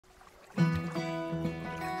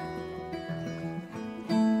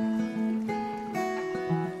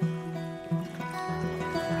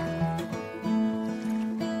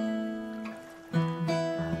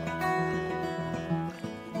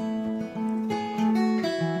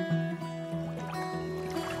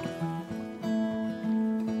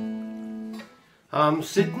I'm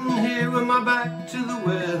sitting here with my back to the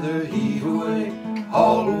weather, heave away,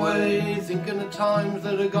 haul away, thinking of times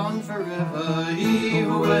that are gone forever,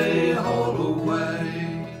 heave away, haul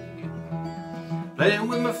away. Playing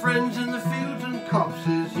with my friends in the fields and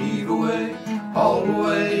copses, heave away, haul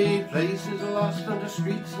away, places are lost under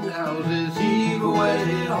streets and houses, heave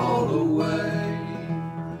away, haul away.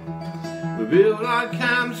 We build our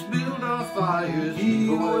camps, build our fires, heave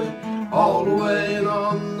away, haul away, and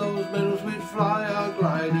on those meadows we'd fly our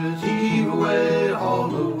gliders, heave away,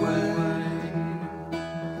 haul away.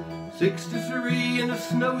 63 in a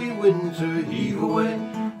snowy winter, heave away,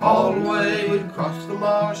 haul away, we'd cross the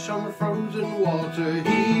marsh on the frozen water,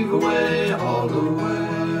 heave away, haul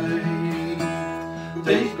away.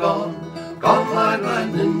 Days gone, gone like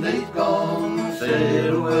lightning, days gone,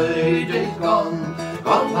 sail away, days gone,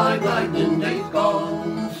 gone like lightning, days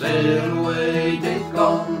gone, sail away, days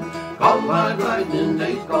gone, gone like lightning,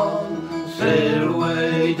 days gone, sail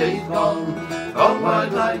away, days gone, gone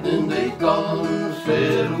like lightning, days gone,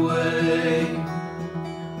 sail away.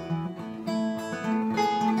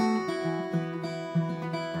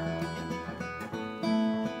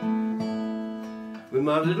 With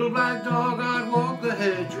my little black dog I'd walk the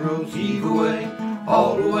hedgerows, heave away,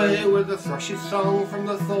 haul away, where the thrush's song from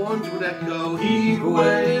the thorns would echo, heave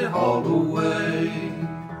away, haul away.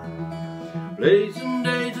 Blazing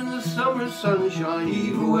days in the summer sunshine,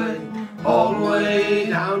 heave away, haul away,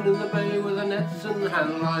 down in the bay with the nets and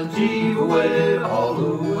handlines, heave away, haul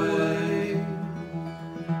away.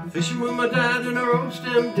 Fishing with my dad in a road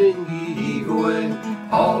stem dinghy, heave away,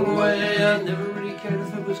 haul away, I never really cared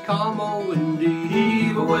if it was calm or windy,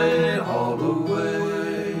 heave away, haul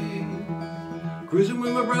away. Cruising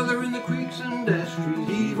with my brother in the creeks and estuaries,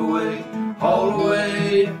 heave away, haul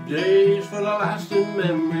away, days full of lasting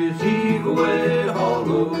memories, heave away,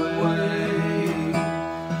 haul away.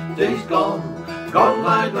 Days gone, gone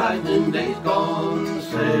like lightning, days gone,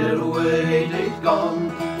 sail away, days gone,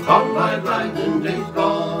 gone like lightning, days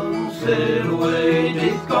gone, sail away,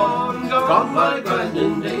 days gone, gone like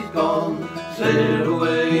lightning, days gone, sail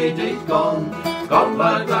away, days gone, gone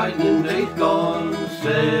like lightning,